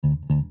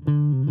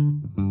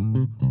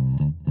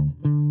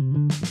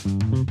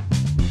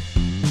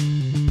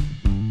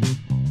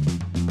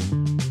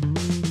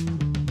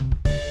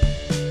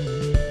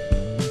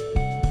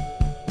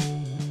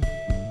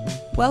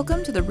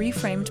Welcome to the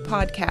Reframed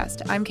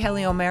podcast. I'm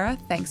Kelly O'Mara.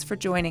 Thanks for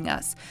joining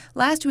us.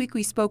 Last week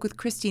we spoke with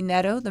Christy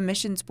Netto, the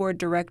Missions Board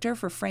Director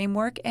for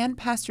Framework, and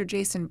Pastor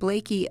Jason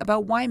Blakey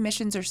about why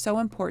missions are so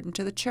important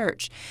to the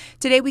church.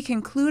 Today we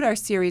conclude our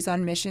series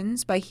on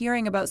missions by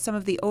hearing about some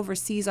of the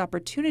overseas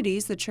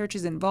opportunities the church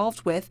is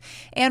involved with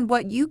and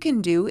what you can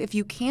do if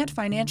you can't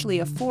financially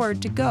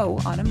afford to go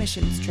on a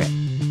missions trip.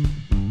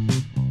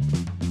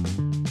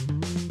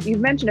 You've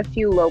mentioned a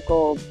few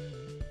local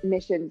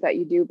missions that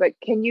you do, but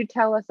can you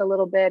tell us a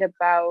little bit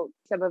about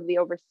some of the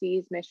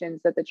overseas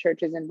missions that the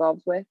church is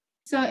involved with?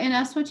 So in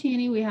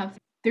Eswatini, we have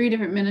 3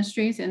 different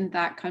ministries in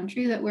that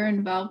country that we're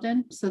involved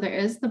in. So there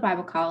is the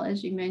Bible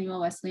College,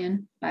 Emmanuel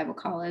Wesleyan Bible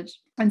College.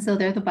 And so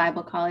they're the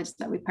Bible college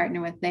that we partner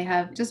with. They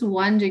have just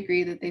one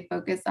degree that they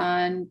focus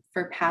on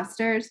for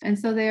pastors. And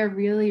so they are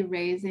really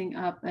raising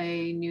up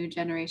a new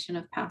generation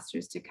of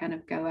pastors to kind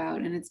of go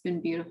out. And it's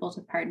been beautiful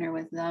to partner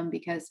with them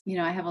because,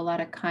 I have a lot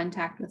of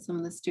contact with some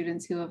of the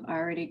students who have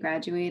already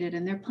graduated,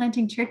 and they're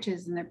planting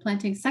churches and they're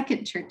planting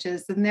second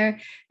churches, and they're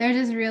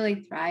just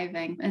really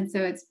thriving. And so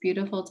it's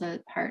beautiful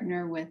to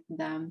partner with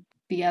them.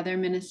 The other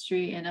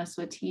ministry in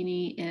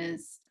Eswatini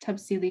is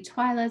Tubsili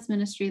Twila's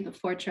ministry, The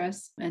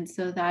Fortress. And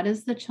so that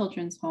is the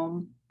children's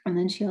home. And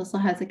then she also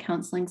has a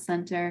counseling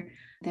center.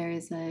 There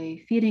is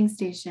a feeding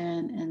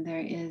station, and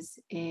there is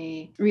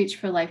a Reach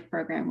for Life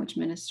program, which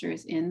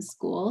ministers in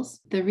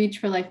schools. The Reach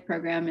for Life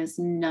program is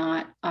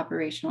not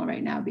operational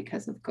right now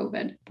because of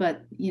COVID,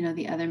 but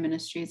the other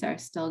ministries are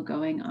still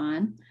going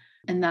on.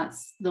 And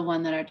that's the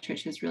one that our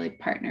church has really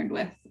partnered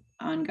with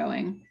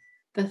ongoing.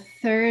 The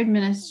third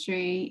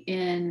ministry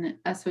in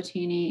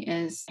Eswatini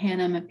is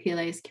Hannah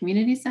Mapile's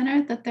Community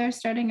Center that they're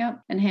starting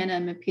up. And Hannah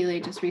Mapile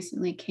just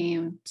recently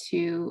came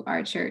to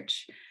our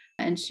church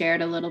and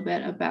shared a little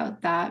bit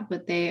about that,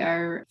 but they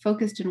are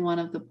focused in one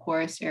of the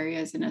poorest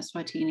areas in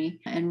Eswatini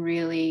and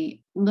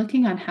really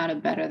looking on how to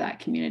better that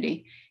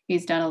community.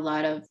 He's done a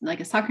lot of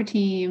a soccer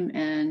team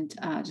and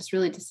just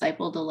really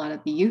discipled a lot of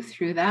the youth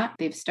through that.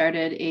 They've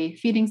started a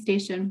feeding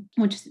station,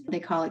 which they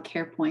call it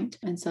Care Point.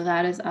 And so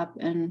that is up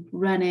and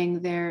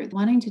running. They're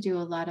wanting to do a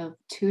lot of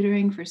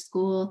tutoring for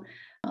school.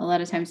 A lot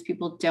of times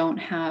people don't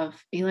have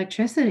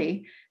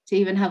electricity to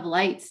even have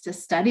lights to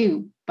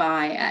study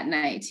by at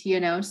night,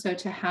 so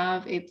to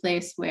have a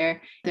place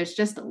where there's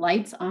just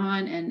lights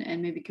on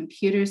and maybe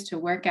computers to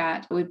work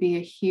at would be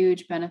a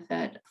huge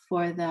benefit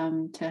for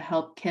them to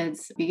help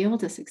kids be able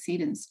to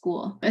succeed in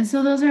school. And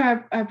so those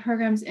are our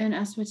programs in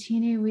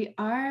Eswatini. We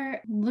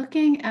are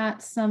looking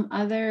at some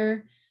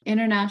other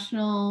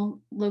international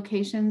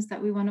locations that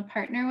we want to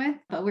partner with,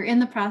 but we're in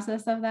the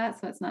process of that.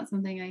 So it's not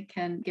something I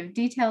can give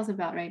details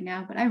about right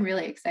now, but I'm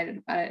really excited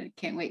about it. I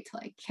can't wait till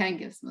I can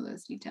give some of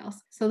those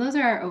details. So those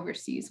are our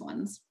overseas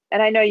ones.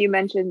 And I know you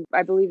mentioned,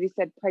 I believe you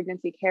said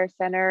Pregnancy Care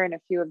Center, and a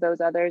few of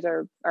those others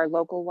are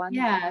local ones.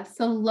 Yeah,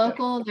 so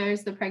local,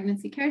 there's the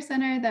Pregnancy Care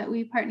Center that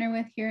we partner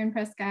with here in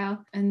Presque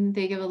Isle, and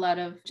they give a lot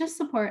of just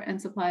support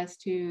and supplies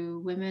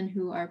to women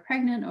who are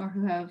pregnant or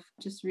who have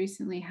just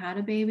recently had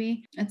a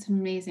baby. It's an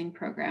amazing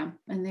program,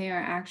 and they are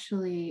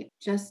actually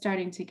just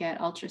starting to get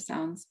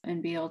ultrasounds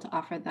and be able to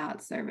offer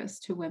that service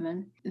to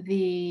women.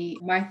 The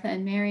Martha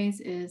and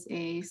Mary's is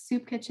a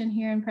soup kitchen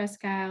here in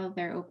Presque Isle.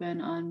 They're open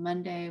on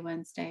Monday,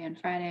 Wednesday, and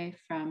Friday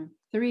from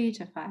 3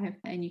 to 5,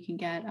 and you can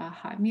get a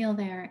hot meal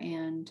there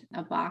and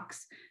a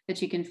box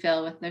that you can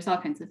fill with. There's all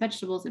kinds of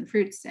vegetables and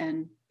fruits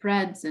and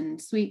breads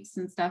and sweets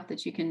and stuff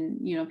that you can,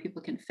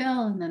 people can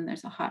fill, and then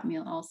there's a hot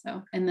meal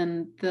also. And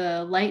then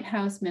the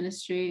Lighthouse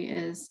Ministry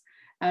is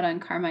out on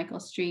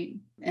Carmichael Street,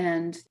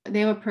 and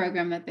they have a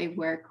program that they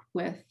work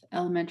with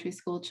elementary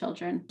school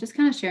children, just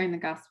kind of sharing the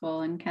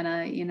gospel and kind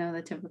of,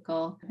 the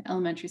typical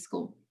elementary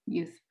school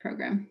youth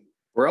program.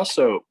 We're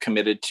also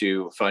committed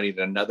to finding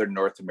another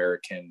North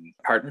American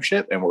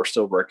partnership, and we're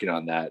still working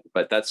on that.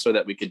 But that's so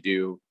that we could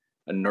do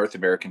a North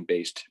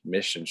American-based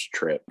missions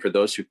trip. For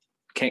those who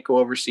can't go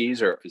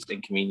overseas, or if it's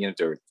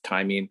inconvenient or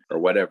timing or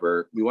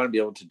whatever, we want to be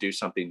able to do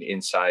something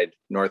inside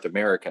North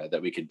America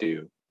that we could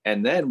do.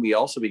 And then we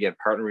also began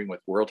partnering with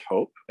World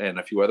Hope and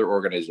a few other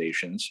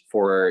organizations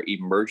for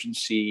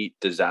emergency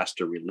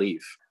disaster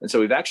relief. And so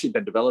we've actually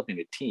been developing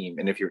a team.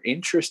 And if you're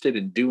interested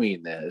in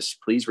doing this,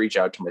 please reach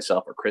out to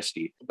myself or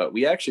Christy. But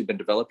we actually been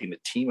developing a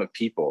team of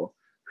people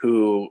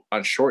who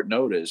on short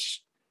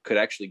notice could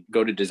actually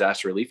go to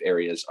disaster relief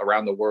areas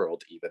around the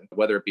world, even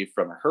whether it be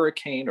from a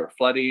hurricane or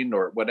flooding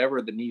or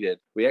whatever the needed.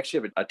 We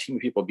actually have a team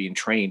of people being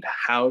trained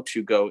how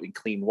to go and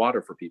clean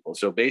water for people.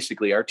 So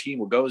basically our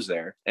team goes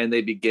there and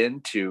they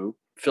begin to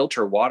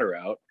filter water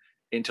out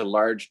into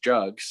large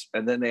jugs,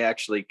 and then they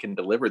actually can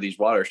deliver these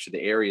waters to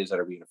the areas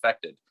that are being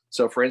affected.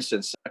 So for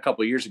instance, a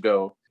couple of years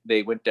ago,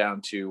 they went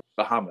down to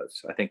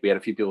Bahamas. I think we had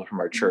a few people from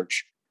our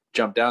church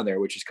jump down there,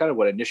 which is kind of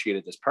what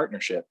initiated this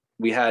partnership.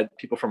 We had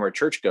people from our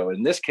church go.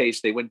 In this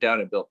case, they went down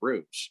and built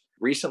roofs.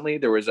 Recently,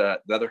 there was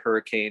another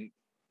hurricane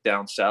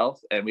down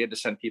south, and we had to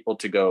send people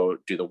to go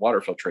do the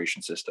water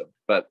filtration system.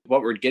 But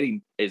what we're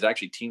getting is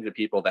actually teams of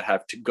people that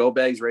have to-go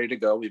bags ready to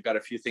go. We've got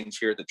a few things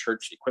here at the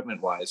church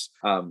equipment-wise,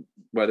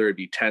 whether it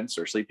be tents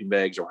or sleeping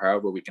bags or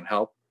however we can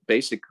help.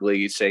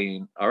 basically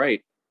saying, all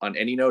right, on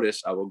any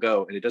notice, I will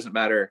go. And it doesn't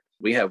matter.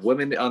 We have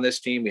women on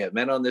this team. We have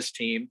men on this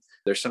team.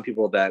 There's some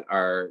people that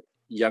are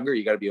younger.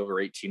 You got to be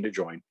over 18 to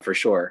join for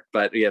sure.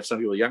 But we have some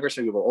people younger,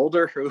 some people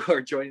older who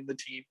are joining the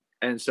team.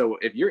 And so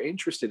if you're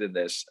interested in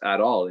this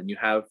at all, and you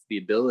have the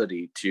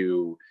ability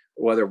to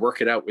whether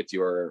work it out with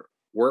your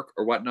work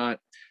or whatnot,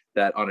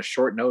 that on a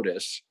short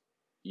notice,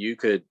 you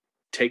could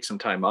take some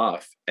time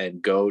off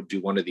and go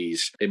do one of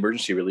these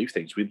emergency relief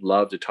things. We'd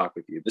love to talk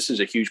with you. This is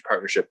a huge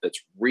partnership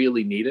that's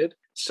really needed.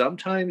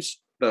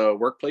 Sometimes the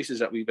workplaces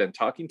that we've been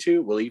talking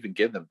to will even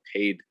give them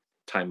paid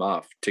time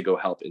off to go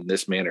help in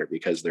this manner,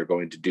 because they're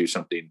going to do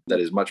something that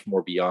is much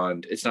more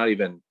beyond. It's not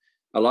even,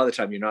 a lot of the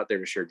time, you're not there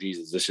to share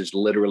Jesus. This is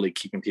literally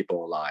keeping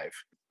people alive.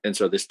 And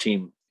so this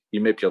team,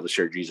 you may be able to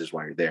share Jesus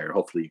while you're there.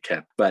 Hopefully you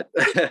can. But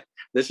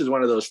this is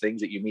one of those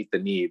things that you meet the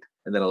need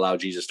and then allow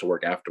Jesus to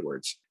work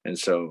afterwards. And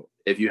so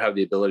if you have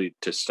the ability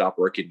to stop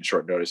working in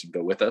short notice and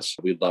go with us,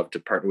 we'd love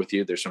to partner with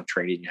you. There's some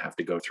training you have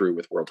to go through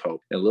with World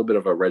Hope and a little bit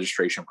of a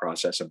registration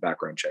process and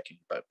background checking.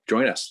 But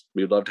join us.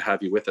 We'd love to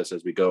have you with us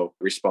as we go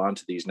respond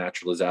to these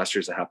natural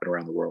disasters that happen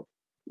around the world.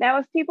 Now,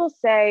 if people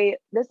say,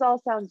 this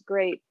all sounds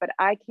great, but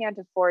I can't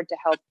afford to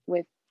help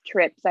with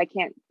trips, I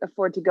can't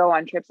afford to go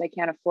on trips, I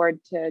can't afford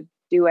to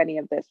do any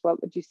of this,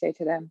 what would you say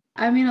to them?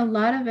 I mean, a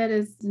lot of it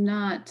is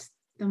not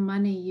the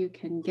money you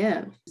can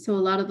give. So a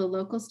lot of the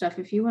local stuff,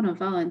 if you want to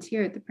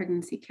volunteer at the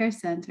Pregnancy Care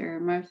Center,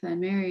 Martha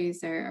and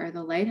Mary's, or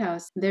the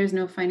Lighthouse, there's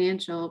no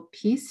financial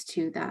piece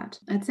to that.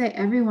 I'd say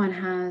everyone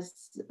has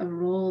a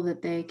role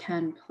that they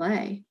can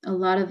play. A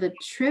lot of the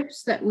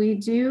trips that we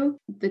do,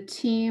 the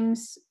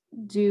teams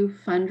do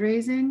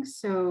fundraising.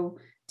 So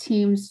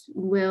teams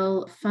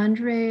will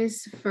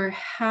fundraise for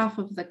half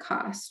of the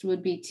cost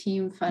would be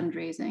team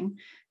fundraising.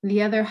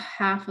 The other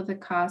half of the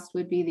cost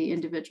would be the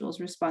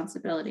individual's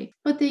responsibility.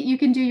 But that you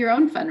can do your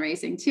own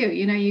fundraising too.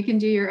 You know, you can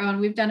do your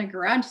own. We've done a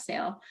garage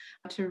sale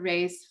to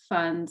raise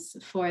funds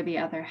for the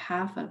other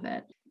half of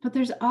it. But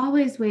there's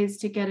always ways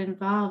to get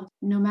involved,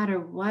 no matter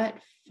what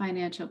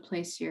financial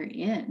place you're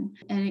in.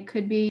 And it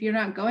could be you're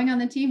not going on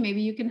the team.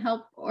 Maybe you can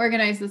help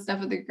organize the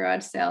stuff at the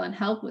garage sale and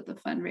help with the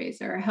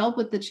fundraiser, or help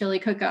with the chili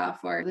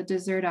cook-off or the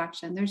dessert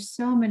auction. There's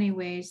so many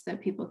ways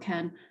that people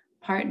can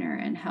partner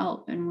and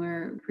help. And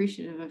we're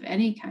appreciative of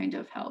any kind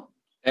of help.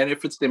 And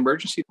if it's the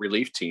emergency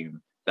relief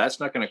team, that's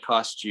not going to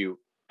cost you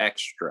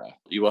extra.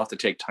 You will have to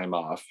take time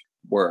off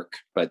work,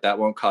 but that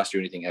won't cost you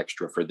anything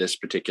extra for this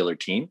particular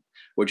team,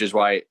 which is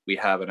why we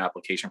have an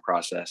application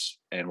process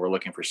and we're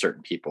looking for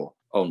certain people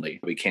only.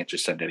 We can't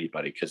just send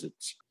anybody because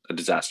it's a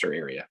disaster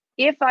area.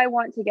 If I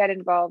want to get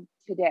involved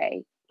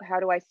today,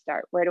 how do I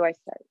start? Where do I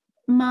start?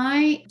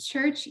 My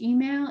church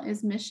email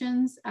is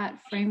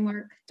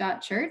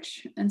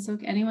missions@framework.church. And so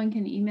anyone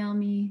can email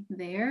me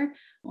there,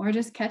 or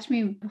just catch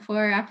me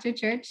before or after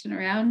church and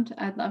around.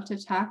 I'd love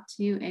to talk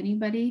to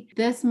anybody.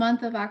 This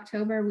month of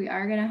October, we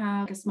are going to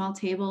have a small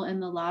table in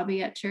the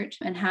lobby at church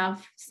and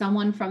have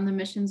someone from the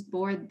missions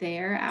board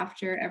there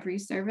after every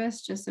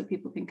service, just so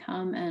people can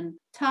come and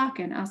talk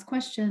and ask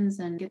questions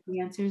and get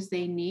the answers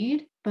they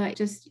need. But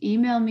just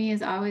email me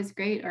is always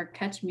great, or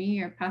catch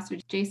me or Pastor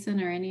Jason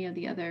or any of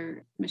the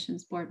other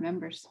missions board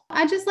members.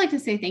 I'd just like to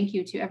say thank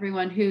you to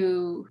everyone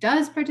who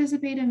does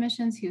participate in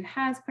missions, who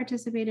has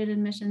participated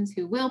in missions,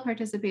 who will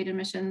participate in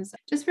missions,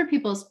 just for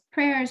people's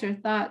prayers or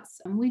thoughts.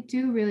 We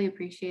do really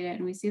appreciate it.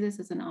 And we see this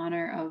as an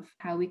honor of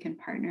how we can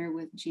partner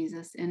with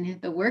Jesus in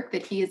the work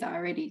that he is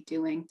already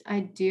doing.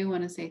 I do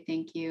want to say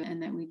thank you, and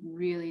that we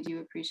really do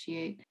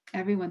appreciate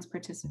everyone's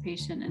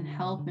participation and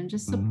help and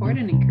just support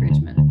and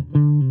encouragement.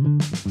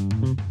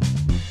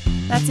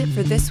 That's it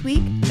for this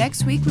week.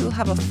 Next week, we will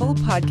have a full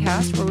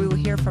podcast where we will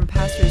hear from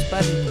Pastors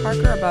Bud and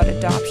Parker about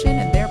adoption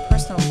and their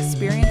personal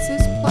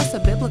experiences, plus a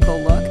biblical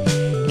look.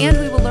 And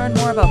we will learn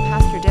more about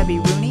Pastor Debbie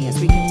Rooney as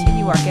we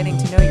continue our Getting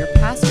to Know Your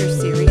Pastor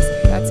series.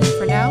 That's it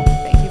for now.